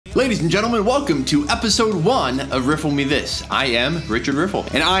Ladies and gentlemen, welcome to episode 1 of RiffleMeThis. I am Richard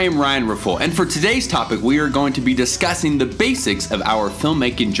Riffle. And I am Ryan Riffle. And for today's topic, we are going to be discussing the basics of our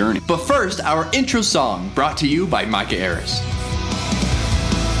filmmaking journey. But first, our intro song brought to you by Micah.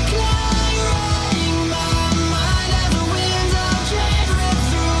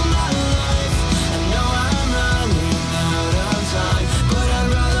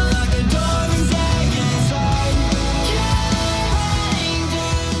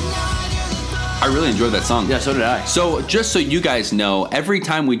 I really enjoyed that song. Yeah, so did I. So just so you guys know, every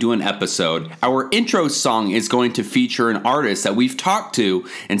time we do an episode, our intro song is going to feature an artist that we've talked to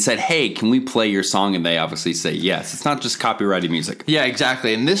and said, hey, can we play your song? And they obviously say yes. It's not just copyrighted music. Yeah,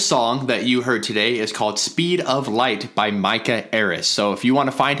 exactly. And this song that you heard today is called Speed of Light by Micah. So if you want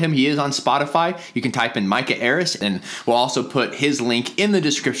to find him, he is on Spotify. You can type in Micah, and we'll also put his link in the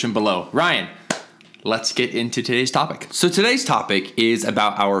description below. Ryan, let's get into today's topic. So today's topic is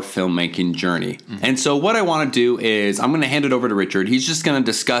about our filmmaking journey. And so what I want to do is I'm going to hand it over to Richard. He's just going to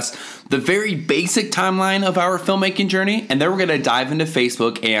discuss the very basic timeline of our filmmaking journey, and then we're going to dive into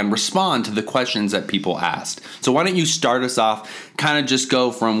Facebook and respond to the questions that people asked. So why don't you start us off, kind of just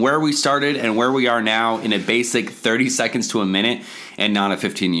go from where we started and where we are now in a basic 30 seconds to a minute and not a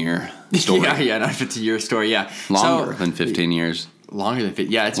 15-year story. yeah, not a 15-year story, yeah. Longer than 15 years. Longer than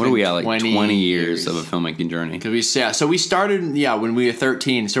 50. Yeah, it's what been are we at, like 20 years years of a filmmaking journey? So we started, when we were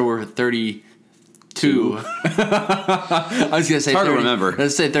 13, so we're 32. I was going to say it's hard 30, to remember.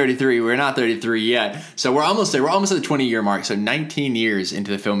 Let's say 33. We're not 33 yet. So we're almost there. We're almost at the 20-year mark. So 19 years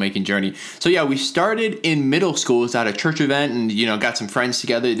into the filmmaking journey. So yeah, we started in middle school. It was at a church event and, got some friends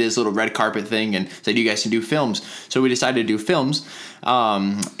together, did this little red carpet thing and said, you guys can do films. So we decided to do films.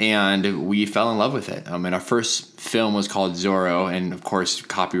 And we fell in love with it. And our first film was called Zorro, and of course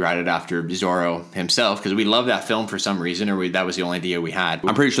copyrighted after Zorro himself because we loved that film for some reason, or that was the only idea we had.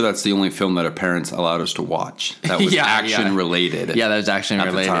 I'm pretty sure that's the only film that our parents allowed us to watch that was action related. Yeah, that was action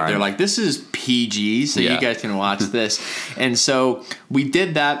related. They're like, this is PG, so you guys can watch this. And so we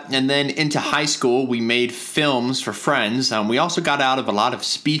did that, and then into high school we made films for friends. We also got out of a lot of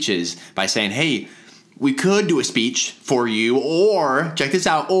speeches by saying, hey, we could do a speech for you, or check this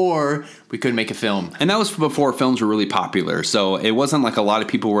out, or we could make a film. And that was before films were really popular. So it wasn't like a lot of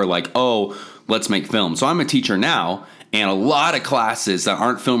people were like, oh, let's make films. So I'm a teacher now, and a lot of classes that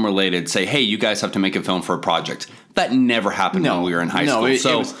aren't film related say, hey, you guys have to make a film for a project. That never happened when we were in high school.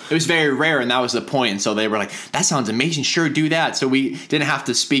 It was very rare, and that was the point. And so they were like, that sounds amazing. Sure, do that. So we didn't have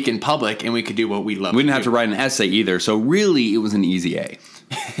to speak in public, and we could do what we loved. We didn't have to write an essay either. So really, it was an easy A.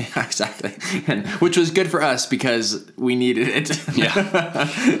 Exactly. And which was good for us because we needed it. Yeah.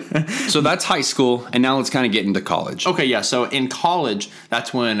 So that's high school, and now let's kind of get into college. Okay, yeah. So in college,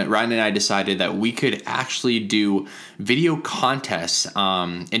 that's when Ryan and I decided that we could actually do video contests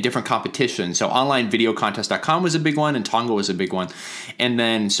in different competitions. So onlinevideocontest.com was a big one, and Tonga was a big one. And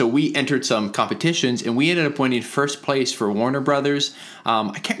then so we entered some competitions, and we ended up winning first place for Warner Brothers.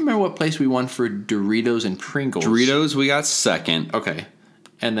 I can't remember what place we won for Doritos and Pringles. Doritos, we got second. Okay.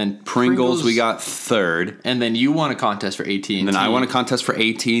 And then Pringles, we got third. And then you won a contest for AT&T. And then I won a contest for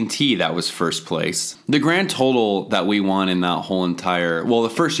AT&T. That was first place. The grand total that we won in that whole entire... Well,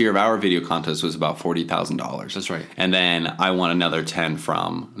 the first year of our video contest was about $40,000. That's right. And then I won another 10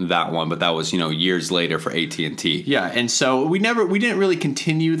 from that one. But that was, years later for AT&T. Yeah, and so we didn't really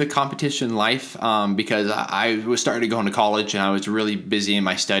continue the competition life because I was starting to go into college and I was really busy in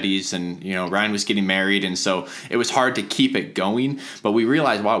my studies. And, Ryan was getting married. And so it was hard to keep it going. But we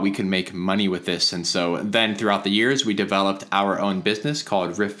realized, wow, we can make money with this. And so then throughout the years, we developed our own business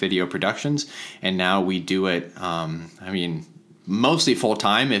called Riff Video Productions. And now we do it, mostly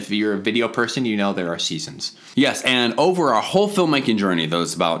full-time. If you're a video person, there are seasons. Yes, and over our whole filmmaking journey,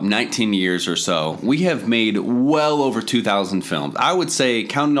 those about 19 years or so, we have made well over 2,000 films. I would say,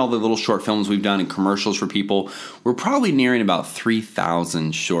 counting all the little short films we've done and commercials for people, we're probably nearing about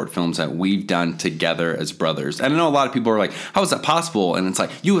 3,000 short films that we've done together as brothers. And I know a lot of people are like, how is that possible? And it's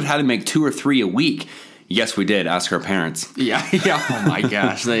like, you would have had to make 2 or 3 a week. Yes, we did. Ask our parents. Yeah. Oh my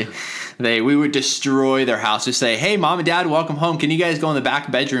gosh. We would destroy their house to say, hey, mom and dad, welcome home. Can you guys go in the back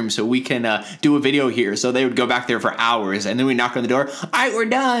bedroom so we can do a video here? So they would go back there for hours, and then we knock on the door. All right, we're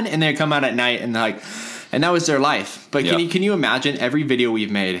done. And they'd come out at night and and that was their life. But can you imagine every video we've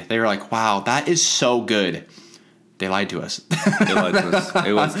made? They were like, wow, that is so good. They lied to us.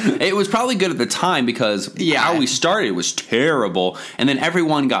 It was probably good at the time because how we started was terrible, and then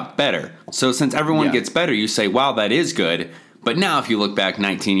everyone got better. So since everyone gets better, you say, wow, that is good. But now, if you look back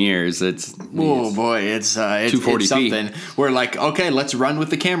 19 years, it's 240p. It's something. We're like, okay, let's run with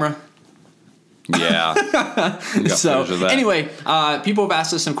the camera. Yeah. So anyway, people have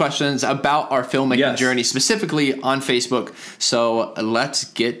asked us some questions about our filmmaking journey, specifically on Facebook. So let's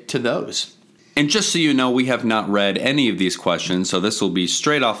get to those. And just so you know, we have not read any of these questions, so this will be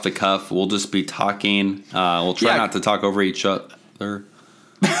straight off the cuff. We'll just be talking. We'll try not to talk over each other.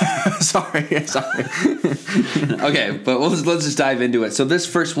 Sorry. Okay, but let's just dive into it. So this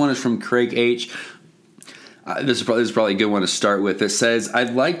first one is from Craig H. This is probably a good one to start with. It says,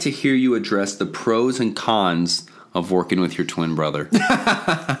 I'd like to hear you address the pros and cons of working with your twin brother.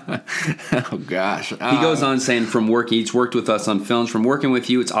 Oh, gosh. He goes on saying, he's worked with us on films. From working with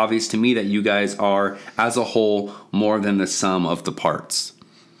you, it's obvious to me that you guys are, as a whole, more than the sum of the parts.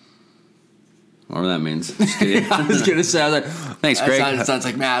 Whatever that means. I was going to say, I was like, thanks, Greg. That sounds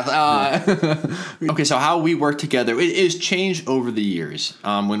like math. Okay, so how we work together, it has changed over the years.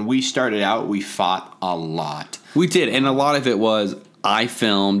 When we started out, we fought a lot. We did, and a lot of it was I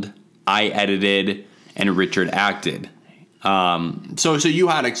filmed, I edited, and Richard acted. So you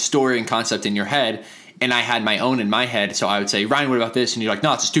had a story and concept in your head, and I had my own in my head. So I would say, Ryan, what about this? And you're like,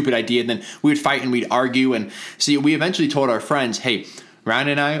 no, it's a stupid idea. And then we would fight and we'd argue. And see, we eventually told our friends, hey, Ryan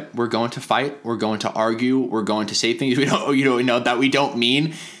and I, we're going to fight. We're going to argue. We're going to say things we don't, that we don't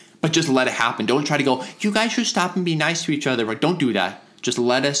mean, but just let it happen. Don't try to go, you guys should stop and be nice to each other. But don't do that. Just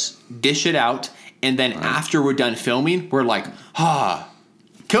let us dish it out. And then after we're done filming, we're like,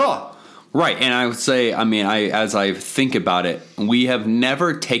 cool. Right, and I would say, as I think about it, we have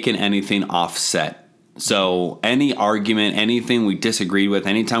never taken anything offset. So any argument, anything we disagreed with,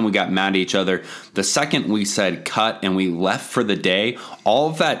 anytime we got mad at each other, the second we said cut and we left for the day, all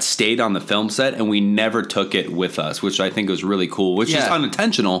of that stayed on the film set and we never took it with us, which I think was really cool, which is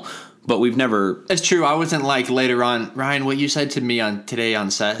unintentional. But we've never... It's true. I wasn't like later on, Ryan, what you said to me today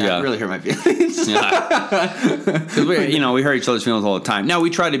on set, that really hurt my feelings. Because we hurt each other's feelings all the time. Now, we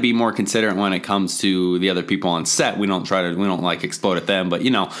try to be more considerate when it comes to the other people on set. We don't explode at them. But,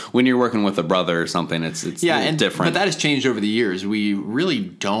 when you're working with a brother or something, it's different. But that has changed over the years. We really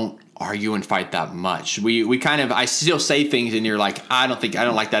don't argue and fight that much. We kind of, I still say things and you're like, I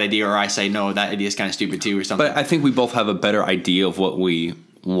don't like that idea. Or I say, no, that idea is kind of stupid too or something. But I think we both have a better idea of what we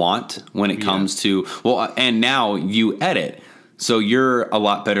want when it comes to and now you edit, so you're a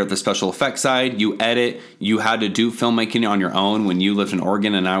lot better at the special effects side. You edit. You had to do filmmaking on your own when you lived in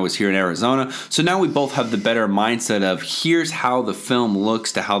Oregon and I was here in Arizona, so now we both have the better mindset of here's how the film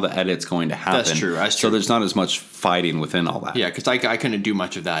looks to how the edit's going to happen. That's true. So there's not as much fighting within all that. Because I couldn't do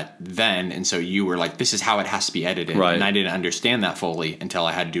much of that then, and so you were like, this is how it has to be edited, and I didn't understand that fully until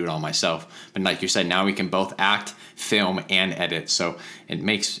I had to do it all myself. But like you said, now we can both act, film, and edit, so it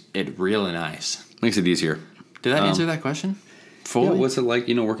makes it really nice. Makes it easier. Did that answer that question fully? Yeah, what's it like,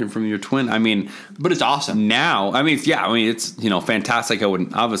 working from your twin? But it's awesome. Now, it's fantastic. I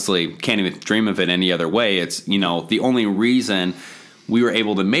wouldn't, obviously, can't even dream of it any other way. It's, the only reason we were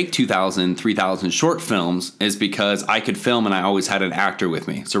able to make 2,000, 3,000 short films is because I could film and I always had an actor with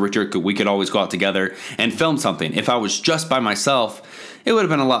me. So we could always go out together and film something. If I was just by myself, it would have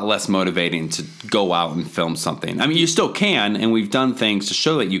been a lot less motivating to go out and film something. You still can, and we've done things to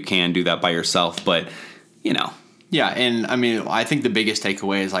show that you can do that by yourself, but, Yeah, and I think the biggest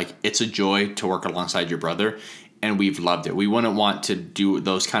takeaway is like it's a joy to work alongside your brother, and we've loved it. We wouldn't want to do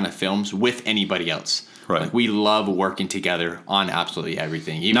those kind of films with anybody else. Right. Like we love working together on absolutely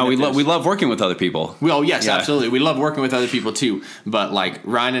everything. Even we love working with other people. Well, yes, absolutely. We love working with other people too. But like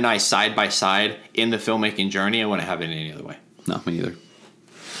Ryan and I side by side in the filmmaking journey, I wouldn't have it any other way. No, me either.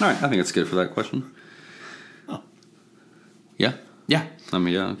 All right, I think it's good for that question. Oh. Yeah? Yeah.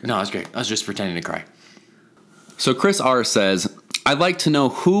 Okay. No, it was great. I was just pretending to cry. So Chris R. says, I'd like to know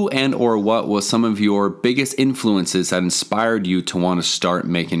who and or what was some of your biggest influences that inspired you to want to start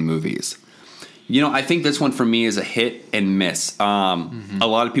making movies? I think this one for me is a hit and miss. A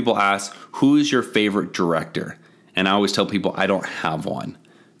lot of people ask, who is your favorite director? And I always tell people I don't have one.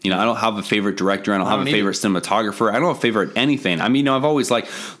 I don't have a favorite director. I don't have a favorite cinematographer. I don't have a favorite anything. I've always like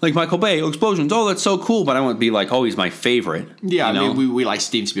Michael Bay, explosions. Oh, that's so cool. But I won't be like, oh, he's my favorite. Yeah, we like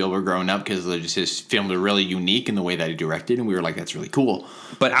Steven Spielberg growing up because his films are really unique in the way that he directed. And we were like, that's really cool.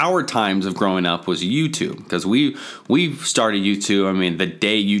 But our times of growing up was YouTube because we started YouTube. The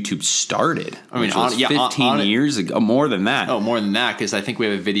day YouTube started. 15 years ago. More than that. Oh, more than that because I think we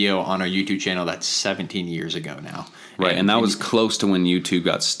have a video on our YouTube channel that's 17 years ago now. Right, and that was close to when YouTube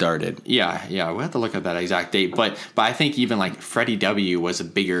got started. Yeah, we'll have to look at that exact date. But I think even like Freddie W. was a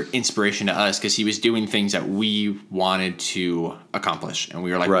bigger inspiration to us because he was doing things that we wanted to accomplish. And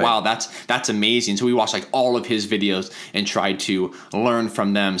we were like, wow, that's amazing. So we watched like all of his videos and tried to learn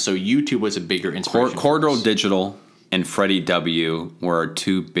from them. So YouTube was a bigger inspiration. Corridor Digital and Freddie W. were our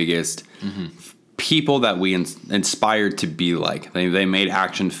two biggest people that we inspired to be like. They made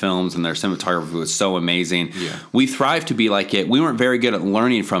action films, and their cinematography was so amazing. Yeah. We thrive to be like it. We weren't very good at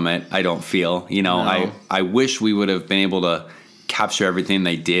learning from it, I don't feel. No. I wish we would have been able to capture everything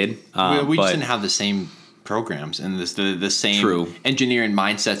they did. We just didn't have the same programs and the same engineering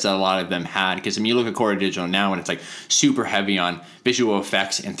mindsets that a lot of them had. Because you look at Core Digital now, and it's like super heavy on visual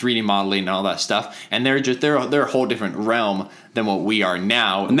effects and 3D modeling and all that stuff, and they're a whole different realm than what we are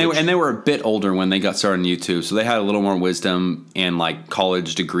now. And they were a bit older when they got started on YouTube, so they had a little more wisdom and like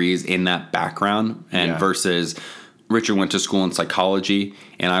college degrees in that background. And versus Richard went to school in psychology,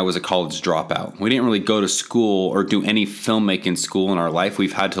 and I was a college dropout. We didn't really go to school or do any filmmaking school in our life.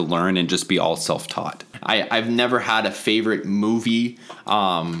 We've had to learn and just be all self-taught. I've never had a favorite movie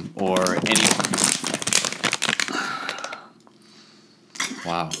or any.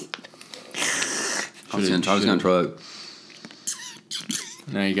 Wow. I was gonna try it.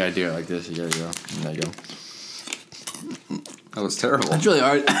 No, you gotta do it like this. You gotta go. There you go. That was terrible. That's really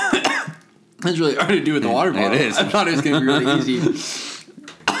hard. That's really hard to do with the water bottle. It is. I thought it was gonna be really easy.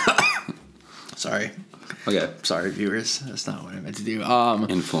 Sorry. Okay. Sorry, viewers. That's not what I meant to do.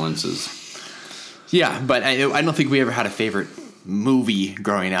 Influences. Yeah, but I don't think we ever had a favorite movie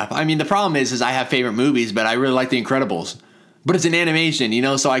growing up. I mean, the problem is I have favorite movies, but I really like The Incredibles. But it's an animation,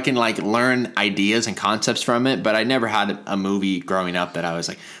 so I can like learn ideas and concepts from it. But I never had a movie growing up that I was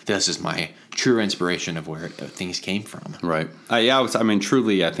like, this is my true inspiration of where things came from. Right.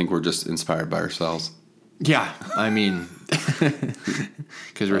 Truly, I think we're just inspired by ourselves. Yeah, I mean,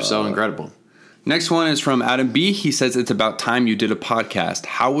 because we're so incredible. Next one is from Adam B. He says, it's about time you did a podcast.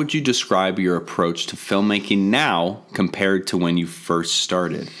 How would you describe your approach to filmmaking now compared to when you first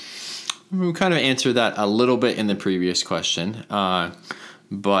started? We kind of answered that a little bit in the previous question.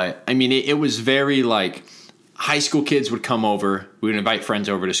 But, I mean, it was very like high school kids would come over. We would invite friends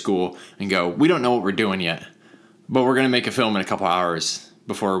over to school and go, we don't know what we're doing yet, but we're going to make a film in a couple hours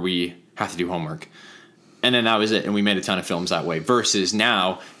before we have to do homework. And then that was it. And we made a ton of films that way. Versus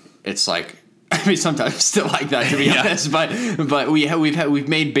now, it's like, I mean, sometimes it's still like that, to be honest. But we've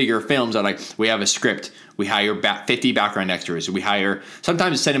made bigger films that like we have a script. We hire 50 background extras. We hire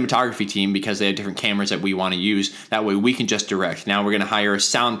sometimes a cinematography team because they have different cameras that we want to use. That way we can just direct. Now we're going to hire a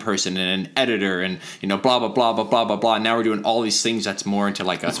sound person and an editor and blah blah blah blah blah blah blah. Now we're doing all these things that's more into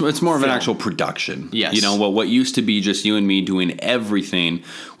like it's more of an actual production. Yes. What used to be just you and me doing everything,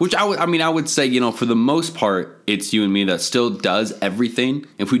 which I would say for the most part it's you and me that still does everything.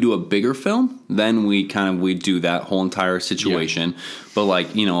 If we do a bigger film, then we do that whole entire situation. Yeah. But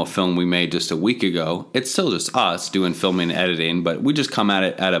like, a film we made just a week ago, it's still just us doing filming and editing, but we just come at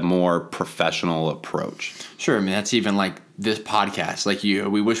it at a more professional approach. Sure. I mean, that's even like this podcast. Like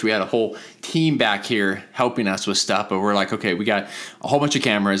we wish we had a whole team back here helping us with stuff, but we're like, okay, we got a whole bunch of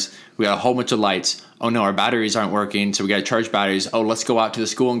cameras. We got a whole bunch of lights. Oh no, our batteries aren't working. So we got to charge batteries. Oh, let's go out to the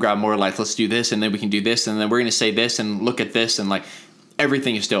school and grab more lights. Let's do this. And then we can do this. And then we're going to say this and look at this. And like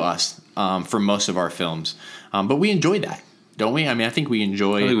everything is still us for most of our films. But we enjoy that. Don't we? I mean, I think we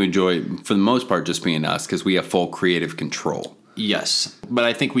enjoy, for the most part, just being us because we have full creative control. Yes. But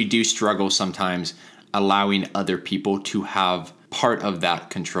I think we do struggle sometimes allowing other people to have part of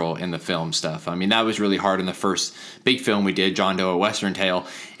that control in the film stuff. I mean, that was really hard in the first big film we did, John Doe, A Western Tale,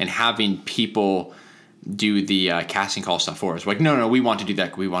 and having people do the casting call stuff for us. Like, no, we want to do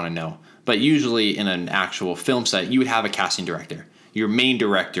that. We want to know. But usually in an actual film set, you would have a casting director. Your main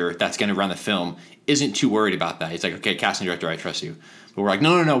director that's going to run the film isn't too worried about that. He's like, okay, casting director, I trust you. But we're like,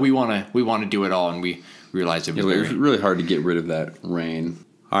 no, we want to do it all, and we realized it was really hard to get rid of that reign.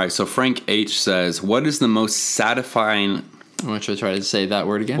 All right, so Frank H says, what is the most satisfying... I'm going to try to say that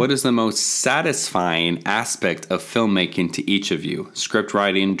word again. What is the most satisfying aspect of filmmaking to each of you? Script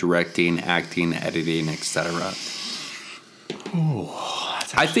writing, directing, acting, editing, etc.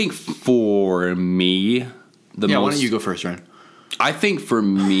 I think for me... why don't you go first, Ryan? I think for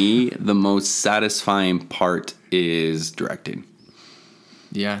me, the most satisfying part is directing.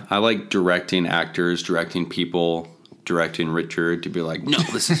 Yeah. I like directing actors, directing people, directing Richard to be like, no,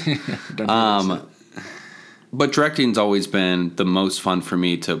 this is... But directing's always been the most fun for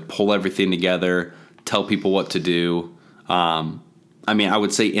me, to pull everything together, tell people what to do. I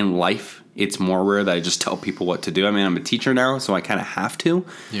would say in life, it's more rare that I just tell people what to do. I mean, I'm a teacher now, so I kind of have to.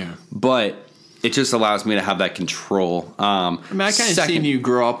 Yeah. But... it just allows me to have that control. I kind of seen you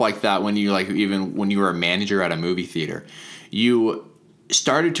grow up like that when you even when you were a manager at a movie theater. You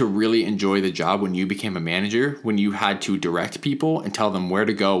started to really enjoy the job when you became a manager, when you had to direct people and tell them where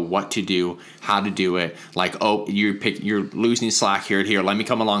to go, what to do, how to do it. Like, oh, you're losing slack here. Let me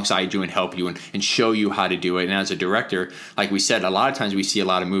come alongside you and help you and show you how to do it. And as a director, like we said, a lot of times we see a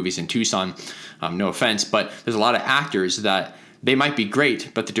lot of movies in Tucson, no offense, but there's a lot of actors that they might be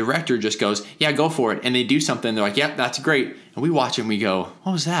great, but the director just goes, yeah, go for it. And they do something. They're like, yep, that's great. And we watch it and we go,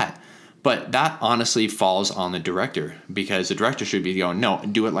 what was that? But that honestly falls on the director, because the director should be going, no,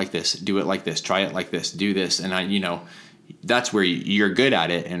 do it like this, try it like this, do this. And that's where you're good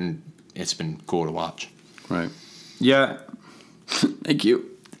at it. And it's been cool to watch. Right. Yeah. Thank you.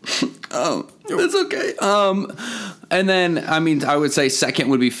 Oh, that's okay. And then, I would say second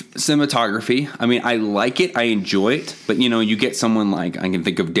would be cinematography. I like it. I enjoy it. But, you get someone like, I can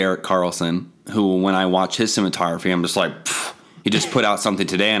think of Derek Carlson, who when I watch his cinematography, I'm just like, he just put out something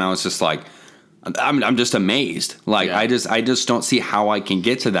today, and I was just like, I'm just amazed. Like, yeah. I just don't see how I can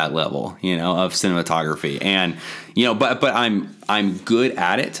get to that level, of cinematography. And, but I'm good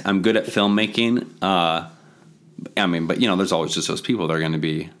at it. I'm good at filmmaking. But there's always just those people that are going to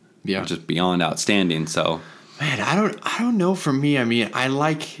be just beyond outstanding. So, man, I don't know. For me, I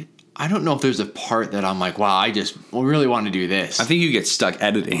don't know if there's a part that I'm like, wow, I just really want to do this. I think you get stuck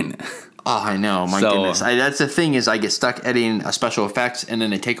editing. Oh, I know. My goodness. That's the thing, is I get stuck editing a special effects, and then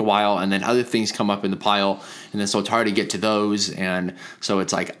they take a while, and then other things come up in the pile, and then so it's hard to get to those. And so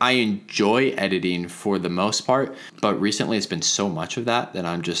it's like, I enjoy editing for the most part, but recently it's been so much of that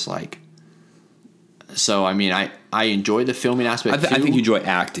I'm just like, so I enjoy the filming aspect too. I think you enjoy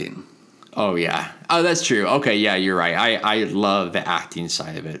acting. Oh, yeah. Oh, that's true. Okay, yeah, you're right. I love the acting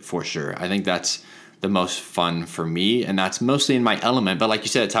side of it for sure. I think that's the most fun for me, and that's mostly in my element. But like you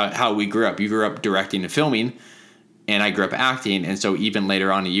said, it's how we grew up. You grew up directing and filming, and I grew up acting. And so even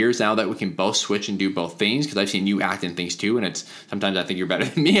later on in years now that we can both switch and do both things, because I've seen you act in things too, and it's sometimes I think you're better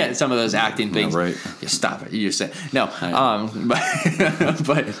than me at some of those acting things. Right. Yeah, stop it. You just said no.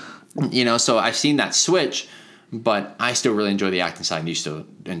 But so I've seen that switch. But I still really enjoy the acting side, and you still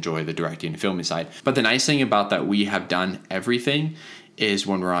enjoy the directing and filming side. But the nice thing about that we have done everything is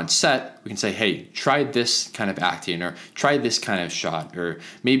when we're on set, we can say, hey, try this kind of acting, or try this kind of shot, or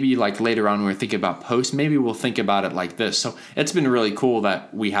maybe like later on when we're thinking about post, maybe we'll think about it like this. So it's been really cool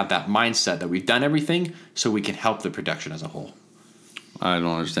that we have that mindset that we've done everything so we can help the production as a whole. I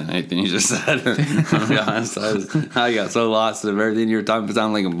don't understand anything you just said. I'll be honest, I got so lost in everything you were talking. It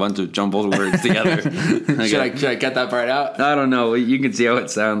sounded like a bunch of jumbled words together. Should I cut that part out? I don't know. You can see how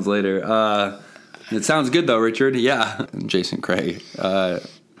it sounds later. It sounds good though, Richard. Yeah. Jason Craig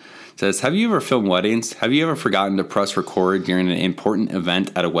says, have you ever filmed weddings? Have you ever forgotten to press record during an important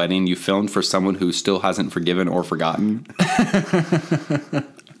event at a wedding you filmed for someone who still hasn't forgiven or forgotten?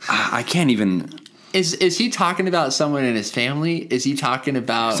 I can't even... Is he talking about someone in his family? Is he talking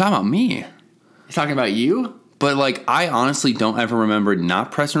about... He's talking about me. He's talking about you? But, like, I honestly don't ever remember not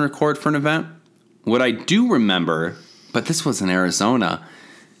pressing record for an event. What I do remember, but this was in Arizona,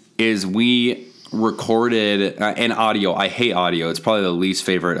 is we recorded an audio. I hate audio. It's probably the least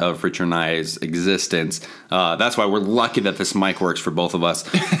favorite of Richard and I's existence. That's why we're lucky that this mic works for both of us.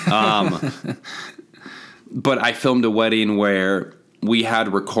 But I filmed a wedding where... we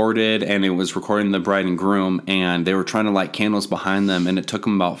had recorded, and it was recording the bride and groom, and they were trying to light candles behind them, and it took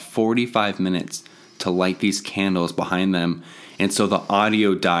them about 45 minutes to light these candles behind them, and so the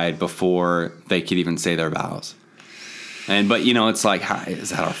audio died before they could even say their vows. But it's like,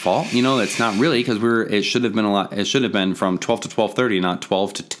 is that our fault? It's not really, because it should have been from 12 to 12:30, not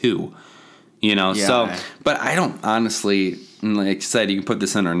 12 to 2. Yeah. So, but I don't honestly, like I said, you can put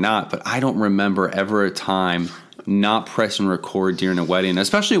this in or not, but I don't remember ever a time not press and record during a wedding,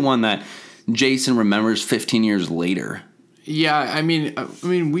 especially one that Jason remembers 15 years later. Yeah, I mean,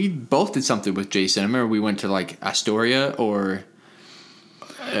 we both did something with Jason. I remember we went to like Astoria, or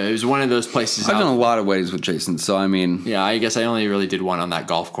it was one of those places. I've done a lot of weddings with Jason, so I mean, yeah, I guess I only really did one on that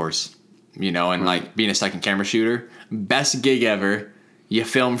golf course, and like being a second camera shooter, best gig ever. You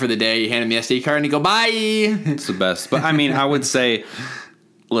film for the day, you hand him the SD card, and you go, bye. It's the best. But I mean, I would say,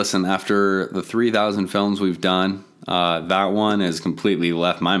 listen, after the 3,000 films we've done, that one has completely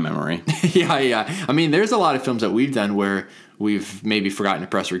left my memory. Yeah. I mean, there's a lot of films that we've done where we've maybe forgotten to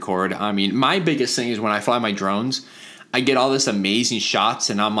press record. I mean, my biggest thing is when I fly my drones, I get all this amazing shots,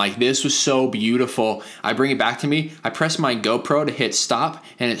 and I'm like, this was so beautiful. I bring it back to me. I press my GoPro to hit stop,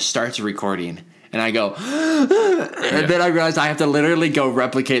 and it starts recording. And I go, and then I realize I have to literally go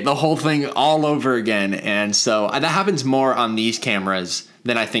replicate the whole thing all over again. And so that happens more on these cameras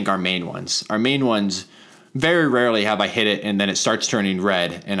than I think our main ones. Our main ones, very rarely have I hit it and then it starts turning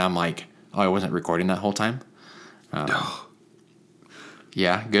red, and I'm like, oh, I wasn't recording that whole time.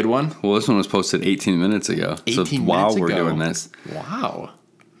 Yeah, good one. Well, this one was posted 18 minutes ago. 18 while minutes we're ago. doing this. Wow.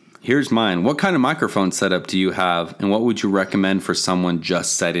 Here's mine. What kind of microphone setup do you have, and what would you recommend for someone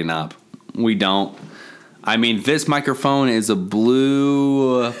just setting up? We don't. I mean, this microphone is a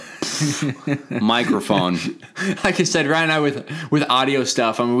blue microphone. Like I said, Ryan and I with audio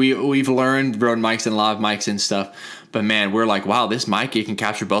stuff, I mean, we've learned Rode mics and lav mics and stuff. But man, we're like, wow, this mic, it can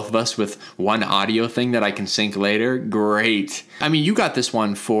capture both of us with one audio thing that I can sync later. Great. I mean, you got this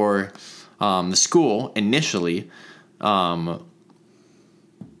one for the school initially.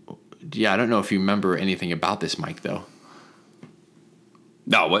 Yeah, I don't know if you remember anything about this mic, though.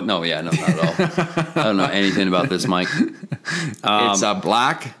 No, what? No, yeah, no, not at all. I don't know anything about this mic. It's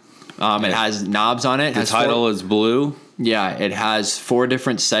black. It has knobs on it. The title is blue. Yeah, it has 4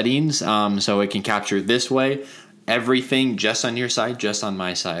 different settings, so it can capture this way, everything just on your side, just on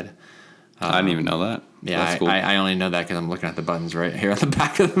my side. I didn't even know that. Yeah, that's cool. I only know that because I'm looking at the buttons right here on the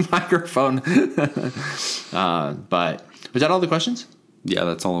back of the microphone. But was that all the questions? Yeah,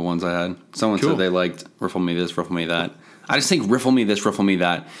 that's all the ones I had. Someone Cool. said they liked Riffle Me This, Riffle Me That. I just think Riffle Me This, Riffle Me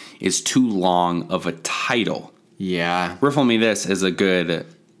That is too long of a title. Yeah. Riffle Me This is a good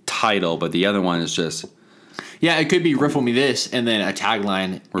title, but the other one is just... Yeah, it could be Riffle Me This and then a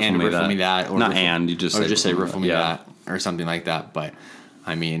tagline and Riffle Me That. Or not and, you just say Riffle Me That or something like that. But,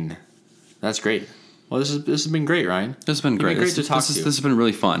 I mean, that's great. Well, this has been great, Ryan. This has been great. Great to talk to you. This has been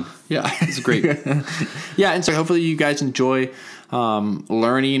really fun. Yeah. It's great. Yeah, and so hopefully you guys enjoy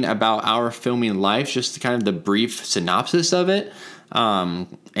learning about our filming life, just kind of the brief synopsis of it, and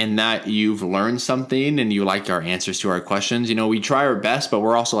that you've learned something and you like our answers to our questions. You know, we try our best, but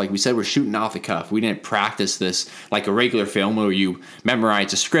we're also, like we said, we're shooting off the cuff. We didn't practice this like a regular film where you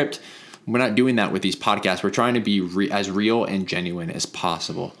memorize a script. We're not doing that with these podcasts. We're trying to be as real and genuine as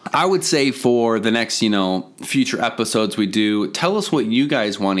possible. I would say for the next, future episodes we do, tell us what you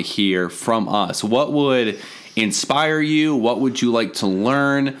guys want to hear from us. What would inspire you? What would you like to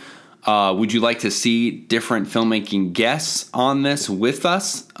learn? Would you like to see different filmmaking guests on this with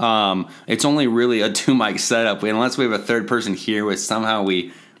us? It's only really a 2-mic setup. Unless we have a third person here with somehow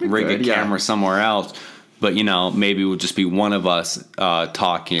we rig a camera somewhere else. But, maybe it would just be one of us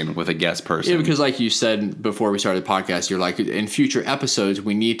talking with a guest person. Yeah, because like you said before we started the podcast, you're like, in future episodes,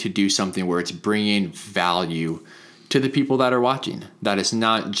 we need to do something where it's bringing value to the people that are watching. That it's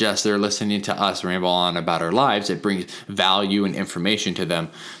not just they're listening to us ramble on about our lives. It brings value and information to them.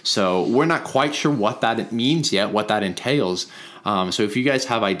 So we're not quite sure what that means yet, what that entails. So if you guys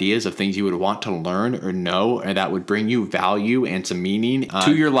have ideas of things you would want to learn or know, or that would bring you value and some meaning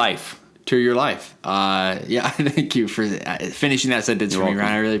to your life. To your life. Yeah, thank you for finishing that sentence for me,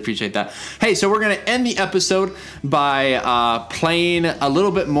 Ryan. I really appreciate that. Hey, so we're going to end the episode by playing a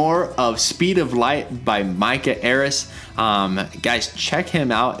little bit more of Speed of Light by Micah Eris. Guys, check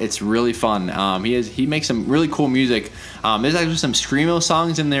him out. It's really fun. He makes some really cool music. There's actually some Screamo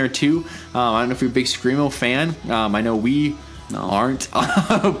songs in there too. I don't know if you're a big Screamo fan. I know we... aren't.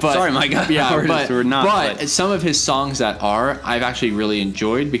 But, sorry, Micah. Yeah, we're not. But some of his songs that are, I've actually really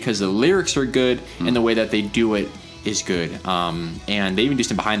enjoyed because the lyrics are good and the way that they do it is good. And they even do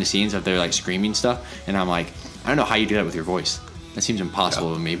some behind the scenes of their like screaming stuff. And I'm like, I don't know how you do that with your voice. That seems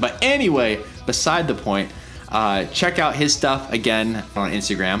impossible to me. But anyway, beside the point, check out his stuff again on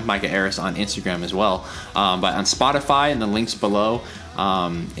Instagram, Micah Eris on Instagram as well. But on Spotify and the links below.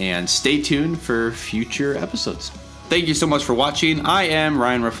 And stay tuned for future episodes. Thank you so much for watching. I am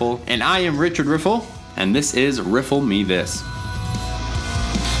Ryan Riffle. And I am Richard Riffle. And this is Riffle Me This.